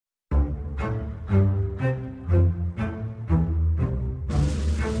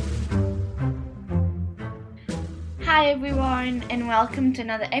everyone, and welcome to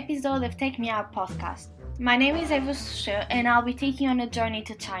another episode of Take Me Out podcast. My name is Eva Souchet, and I'll be taking you on a journey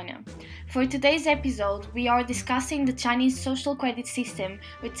to China. For today's episode, we are discussing the Chinese social credit system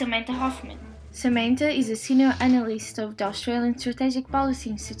with Samantha Hoffmann. Samantha is a senior analyst of the Australian Strategic Policy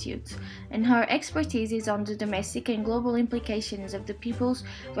Institute, and her expertise is on the domestic and global implications of the People's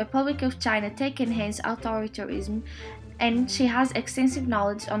Republic of China tech enhanced authoritarianism, and she has extensive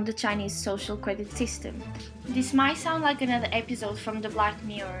knowledge on the Chinese social credit system. This might sound like another episode from the Black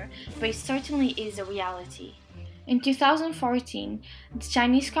Mirror, but it certainly is a reality. In 2014, the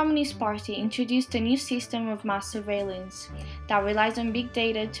Chinese Communist Party introduced a new system of mass surveillance that relies on big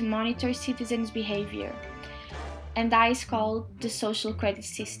data to monitor citizens' behavior, and that is called the social credit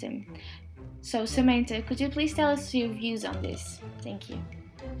system. So, Samantha, could you please tell us your views on this? Thank you.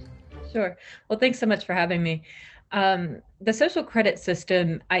 Sure. Well, thanks so much for having me. The social credit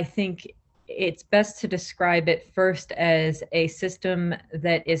system, I think it's best to describe it first as a system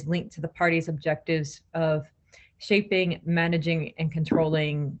that is linked to the party's objectives of shaping, managing, and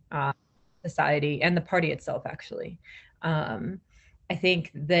controlling society and the party itself, actually. I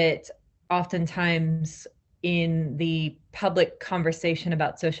think that oftentimes in the public conversation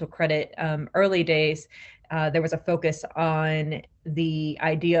about social credit, early days, there was a focus on the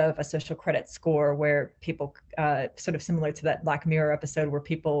idea of a social credit score where people, sort of similar to that Black Mirror episode where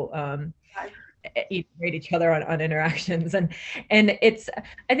people rate each other on interactions. And it's,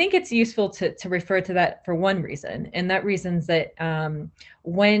 I think it's useful to refer to that for one reason. And that reason's that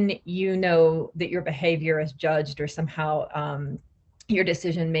when you know that your behavior is judged or somehow your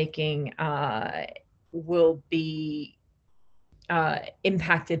decision-making will be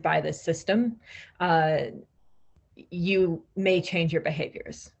impacted by this system, you may change your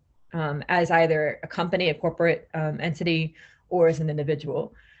behaviors as either a company, a corporate entity, or as an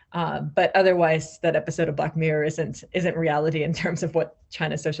individual. But otherwise, that episode of Black Mirror isn't reality in terms of what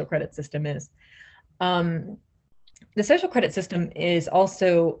China's social credit system is. The social credit system is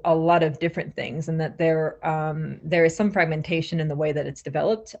also a lot of different things, and that there is some fragmentation in the way that it's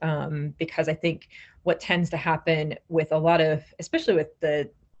developed, because I think what tends to happen with a lot of, especially with the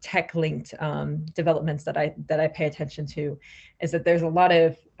tech-linked developments that I pay attention to, is that there's a lot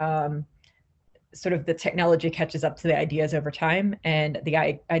of sort of the technology catches up to the ideas over time, and the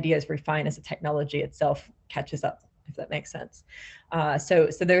ideas refine as the technology itself catches up, if that makes sense. So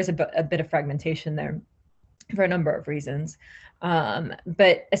there's a bit of fragmentation there for a number of reasons.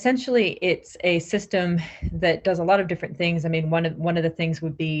 But essentially, it's a system that does a lot of different things. I mean, one of the things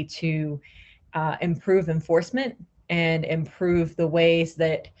would be to improve enforcement and improve the ways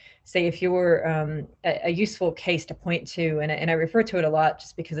that, say, if you're a useful case to point to, and I refer to it a lot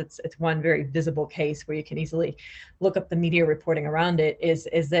just because it's one very visible case where you can easily look up the media reporting around it, is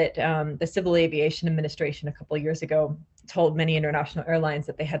that the Civil Aviation Administration a couple of years ago told many international airlines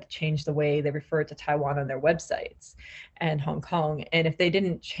that they had to change the way they referred to Taiwan on their websites and Hong Kong. And if they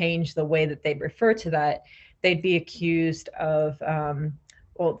didn't change the way that they'd refer to that, they'd be accused of,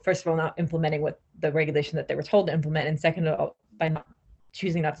 well, first of all, not implementing what the regulation that they were told to implement, and second of all, by not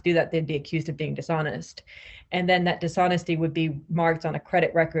choosing not to do that, they'd be accused of being dishonest. And then that dishonesty would be marked on a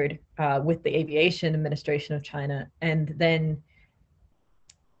credit record with the Aviation Administration of China, and then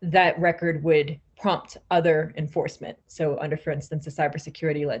that record would prompt other enforcement. So under, for instance, the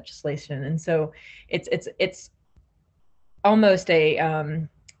cybersecurity legislation. And so it's almost a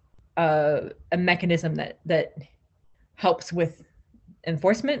mechanism that helps with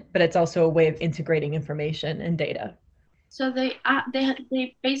enforcement, but it's also a way of integrating information and data. So they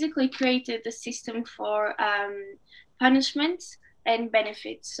basically created a system for punishments and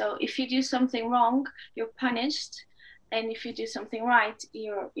benefits. So if you do something wrong, you're punished, and if you do something right,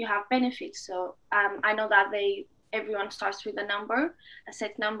 you have benefits. So I know that everyone starts with a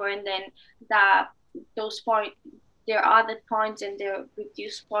set number, and then those points, there are the points, and they're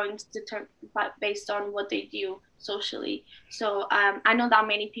reduced points based on what they do socially. So I know that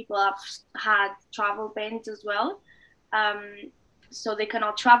many people have had travel bans as well. So they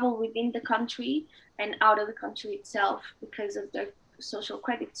cannot travel within the country and out of the country itself because of their social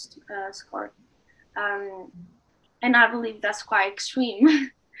credit score. And I believe that's quite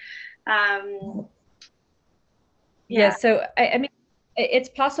extreme. Yeah, so I mean, it's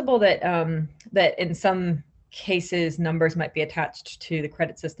possible that that in some cases numbers might be attached to the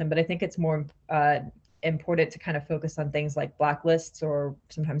credit system, but I think it's more important to kind of focus on things like blacklists or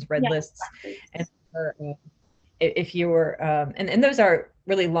sometimes red lists. And if you're and those are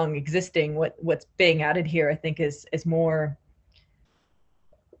really long existing, what's being added here, I think, is more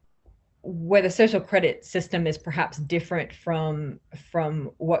where the social credit system is perhaps different from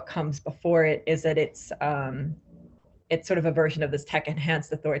what comes before it, is that it's sort of a version of this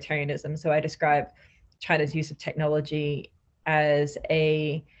tech-enhanced authoritarianism. So I describe China's use of technology as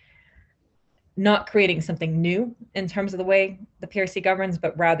not creating something new in terms of the way the PRC governs,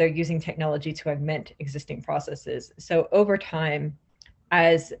 but rather using technology to augment existing processes. So over time,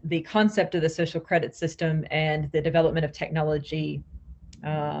 as the concept of the social credit system and the development of technology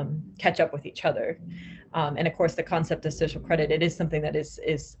catch up with each other. And of course, the concept of social credit, it is something that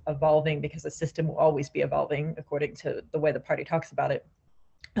is evolving, because the system will always be evolving according to the way the party talks about it.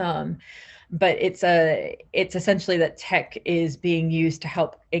 But it's essentially that tech is being used to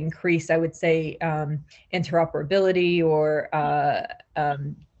help increase, I would say, interoperability or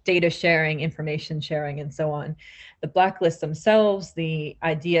data sharing, information sharing, and so on. The blacklists themselves, the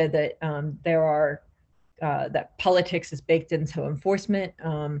idea that that politics is baked into enforcement,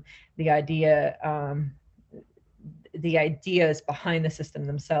 the ideas behind the system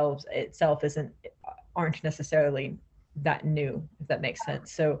itself aren't necessarily that new, if that makes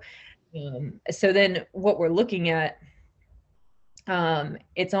sense. So then what we're looking at,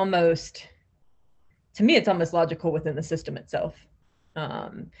 it's almost logical within the system itself.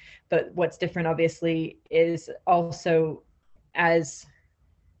 But what's different, obviously, is also as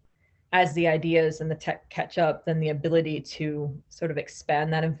the ideas and the tech catch up, then the ability to sort of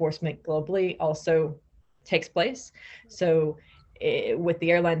expand that enforcement globally also takes place. So with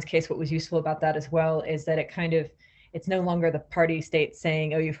the airlines case, what was useful about that as well is that it's no longer the party state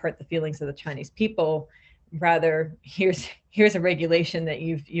saying, oh, you've hurt the feelings of the Chinese people. Rather, here's a regulation that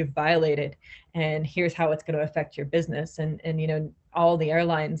you've violated, and here's how it's going to affect your business. And all the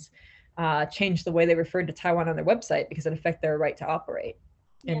airlines changed the way they referred to Taiwan on their website because it affected their right to operate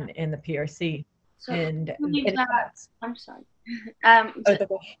in the PRC. So and I'm sorry.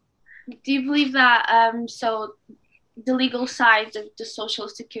 Do you believe that so the legal side of the social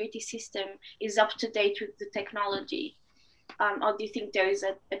security system is up to date with the technology, or do you think there is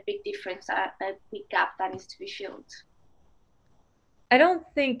a big difference, a big gap that needs to be filled? I don't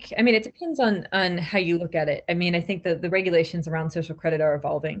think, it depends on how you look at it. I think the regulations around social credit are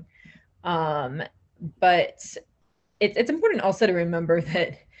evolving. But it's important also to remember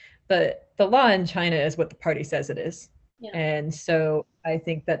that the law in China is what the party says it is. Yeah. And so I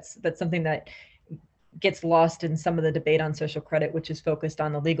think that's something that gets lost in some of the debate on social credit, which is focused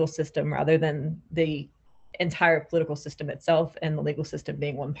on the legal system rather than the entire political system itself, and the legal system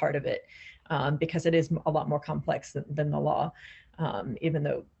being one part of it, because it is a lot more complex than the law, even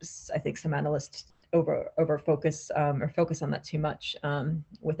though I think some analysts over focus or focus on that too much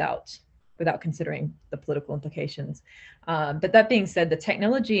without considering the political implications. But that being said, the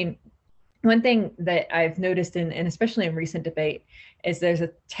technology, one thing that I've noticed and especially in recent debate, is there's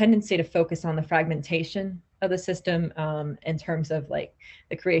a tendency to focus on the fragmentation of the system in terms of like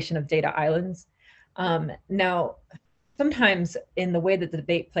the creation of data islands. Now, sometimes in the way that the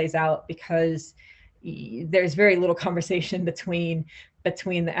debate plays out, because there's very little conversation between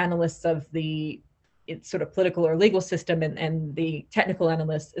the analysts of the sort of political or legal system and the technical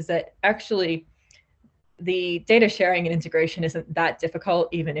analysts, is that actually the data sharing and integration isn't that difficult,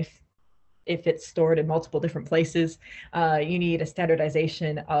 even if it's stored in multiple different places. You need a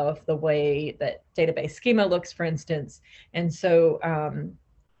standardization of the way that database schema looks, for instance. And so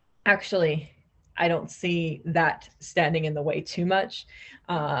actually, I don't see that standing in the way too much,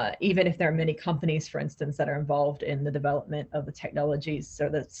 even if there are many companies, for instance, that are involved in the development of the technologies or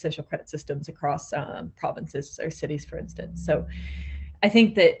the social credit systems across provinces or cities, for instance. So I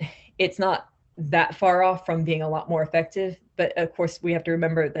think that it's not that far off from being a lot more effective. But of course, we have to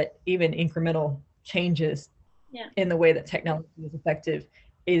remember that even incremental changes in the way that technology is effective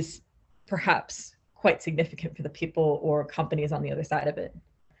is perhaps quite significant for the people or companies on the other side of it.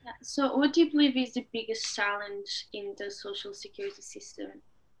 Yeah. So what do you believe is the biggest challenge in the social security system?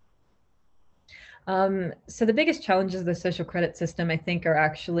 So the biggest challenges of the social credit system, I think, are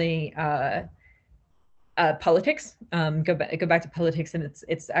actually politics. Go back to politics, and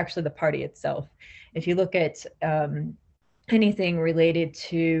it's actually the party itself. If you look at anything related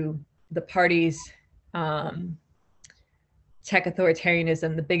to the party's tech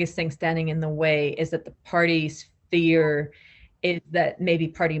authoritarianism, the biggest thing standing in the way is that the party's fear is that maybe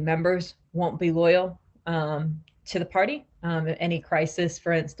party members won't be loyal to the party. Any crisis,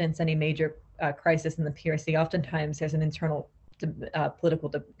 for instance, any major crisis in the PRC, oftentimes there's an internal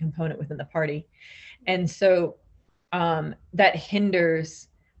political component within the party. And so that hinders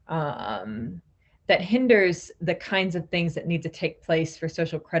the kinds of things that need to take place for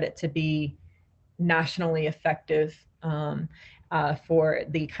social credit to be nationally effective, for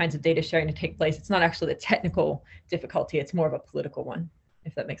the kinds of data sharing to take place. It's not actually the technical difficulty, it's more of a political one,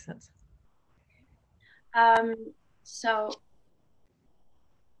 if that makes sense. So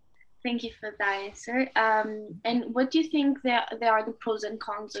thank you for that answer. And what do you think there are the pros and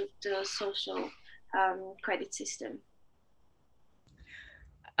cons of the social credit system?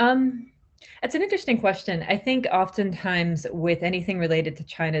 It's an interesting question. I think oftentimes with anything related to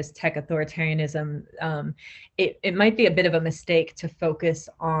China's tech authoritarianism, it might be a bit of a mistake to focus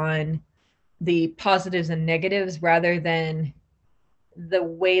on the positives and negatives rather than the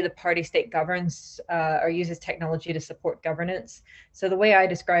way the party state governs or uses technology to support governance. So the way I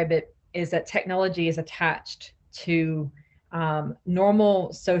describe it is that technology is attached to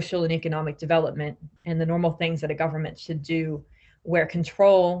normal social and economic development and the normal things that a government should do, where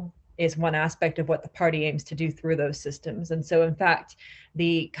control is one aspect of what the party aims to do through those systems. And so, in fact,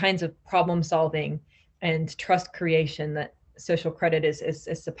 the kinds of problem solving and trust creation that social credit is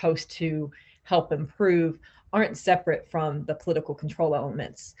supposed to help improve aren't separate from the political control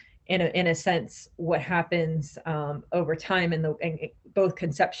elements. In a sense, what happens over time, both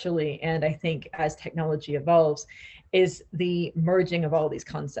conceptually and I think as technology evolves, is the merging of all these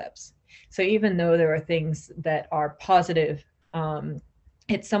concepts. So even though there are things that are positive,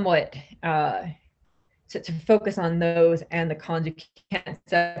 it's somewhat to focus on those and the cons. You can't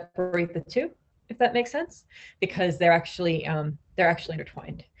separate the two, if that makes sense, because they're actually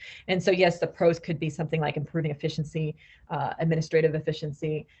intertwined. And so yes, the pros could be something like improving efficiency, administrative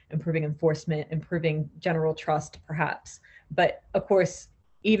efficiency, improving enforcement, improving general trust, perhaps. But of course,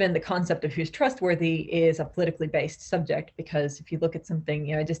 even the concept of who's trustworthy is a politically based subject, because if you look at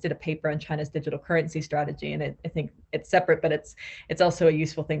something, I just did a paper on China's digital currency strategy, and I think it's separate, but it's also a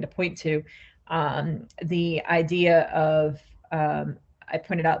useful thing to point to. The idea of I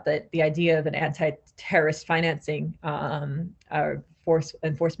pointed out that the idea of an anti-terrorist financing or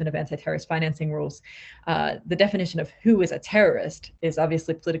enforcement of anti-terrorist financing rules, the definition of who is a terrorist is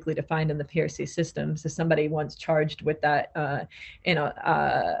obviously politically defined in the PRC system. So somebody once charged with that,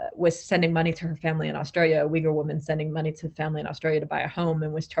 was sending money to her family in Australia, a Uyghur woman sending money to family in Australia to buy a home,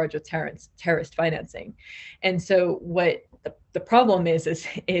 and was charged with terrorist financing. And so what the problem is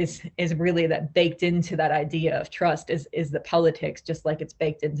really that baked into that idea of trust is the politics, just like it's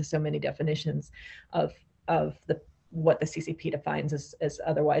baked into so many definitions of what the CCP defines as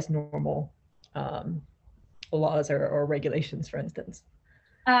otherwise normal laws or regulations, for instance.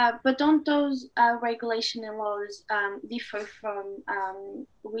 But don't those regulation and laws differ from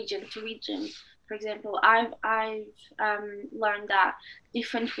region to region? For example, I've learned that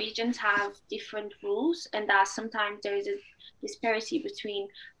different regions have different rules, and that sometimes there is a disparity between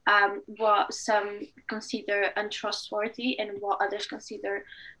what some consider untrustworthy and what others consider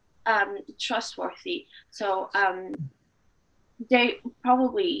trustworthy. So they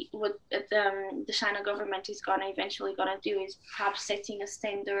probably what the China government is eventually gonna do is perhaps setting a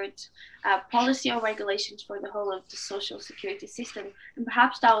standard policy or regulations for the whole of the social security system, and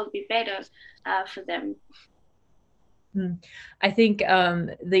perhaps that would be better for them. I think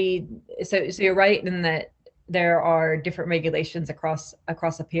so you're right in that there are different regulations across a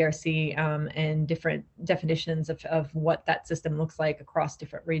PRC and different definitions of what that system looks like across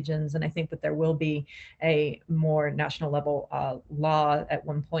different regions. And I think that there will be a more national level law at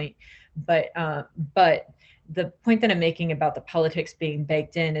one point. But the point that I'm making about the politics being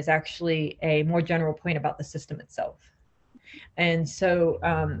baked in is actually a more general point about the system itself. And so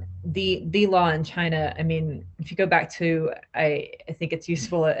the law in China, I mean, if you go back to, I think it's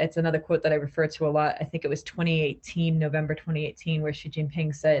useful, it's another quote that I refer to a lot. I think it was November 2018, where Xi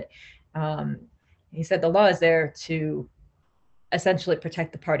Jinping said, he said, the law is there to essentially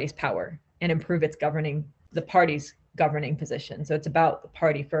protect the party's power and improve the party's governing position. So it's about the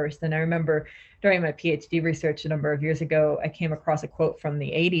party first. And I remember during my PhD research a number of years ago, I came across a quote from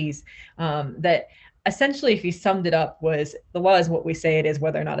the 80s that essentially, if you summed it up, was the law is what we say it is,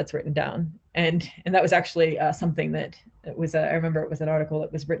 whether or not it's written down. And that was actually something that it was, I remember it was an article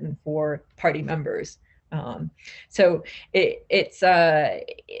that was written for party members. So it's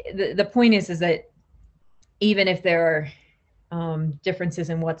the point is that even if there are differences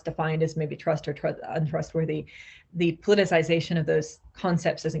in what's defined as maybe trust or untrustworthy, the politicization of those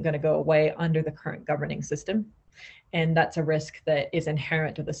concepts isn't going to go away under the current governing system. And that's a risk that is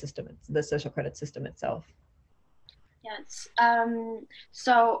inherent to the system, the social credit system itself. Yes.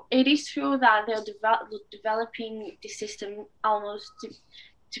 So it is true that they're developing the system almost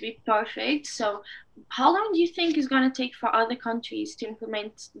to be perfect. So how long do you think is going to take for other countries to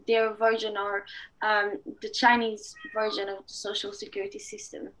implement their version or the Chinese version of the social security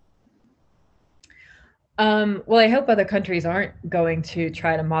system? Well, I hope other countries aren't going to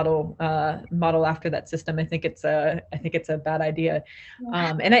try to model after that system. I think it's a bad idea,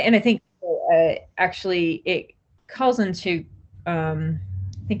 and I think actually it calls into, I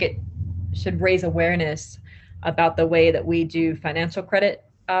think it should raise awareness about the way that we do financial credit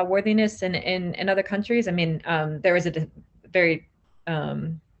worthiness in other countries. I mean, there is a very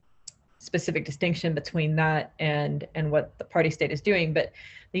specific distinction between that and what the party state is doing. But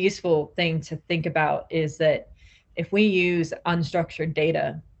the useful thing to think about is that if we use unstructured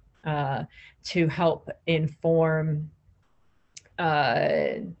data to help inform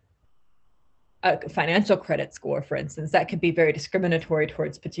a financial credit score, for instance, that could be very discriminatory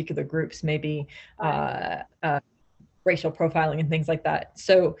towards particular groups, maybe racial profiling and things like that.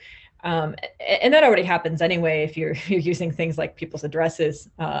 So, and that already happens anyway if you're using things like people's addresses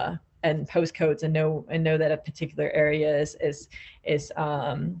and postcodes and know that a particular area is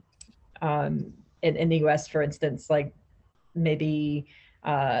in the U.S., for instance, like maybe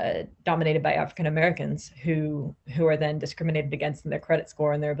dominated by African Americans who are then discriminated against in their credit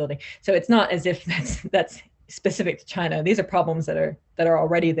score and their ability. So it's not as if that's specific to China. These are problems that are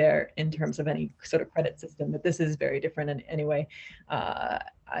already there in terms of any sort of credit system, but this is very different in any way,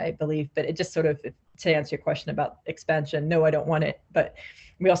 I believe. But it just sort of, to answer your question about expansion, no, I don't want it, but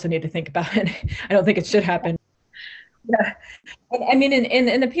we also need to think about it. I don't think it should happen. Yeah. I mean,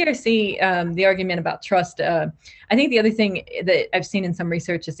 in the PRC, the argument about trust, I think the other thing that I've seen in some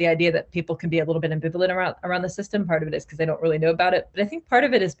research is the idea that people can be a little bit ambivalent around the system. Part of it is because they don't really know about it. But I think part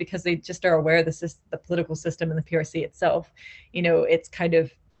of it is because they just are aware of the political system and the PRC itself. You know, it's kind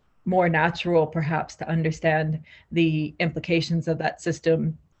of more natural, perhaps, to understand the implications of that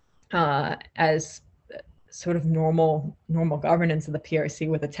system as sort of normal governance of the PRC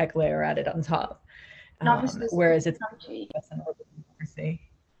with a tech layer added on top. Whereas it's an liberal democracy.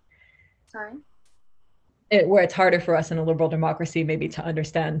 Sorry? Where it's harder for us in a liberal democracy maybe to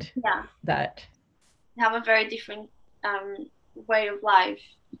understand that. They have a very different way of life.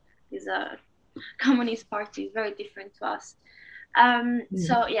 Is a communist party is very different to us.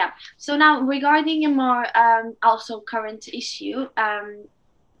 So yeah. So now regarding a more also current issue,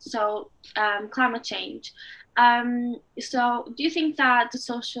 climate change. So do you think that the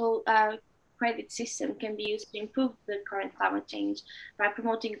social credit system can be used to improve the current climate change by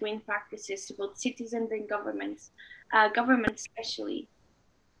promoting green practices to both citizens and governments especially?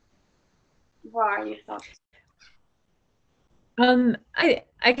 What are your thoughts?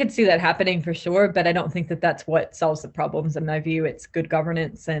 I could see that happening for sure, but I don't think that that's what solves the problems. In my view, it's good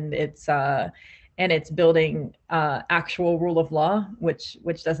governance and it's building actual rule of law, which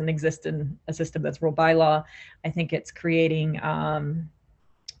doesn't exist in a system that's ruled by law. I think it's creating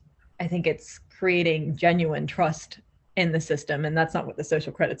genuine trust in the system, and that's not what the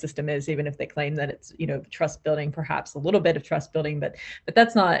social credit system is, even if they claim that it's, you know, trust building, perhaps a little bit of trust building, but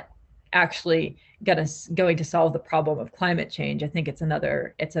that's not actually going to solve the problem of climate change. I think it's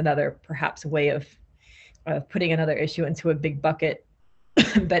another perhaps way of putting another issue into a big bucket,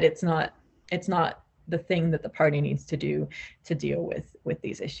 but it's not the thing that the party needs to do to deal with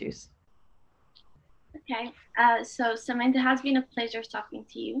these issues. Okay, so Samantha, it has been a pleasure talking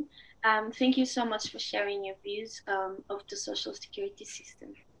to you. Thank you so much for sharing your views of the social security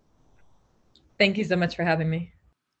system. Thank you so much for having me.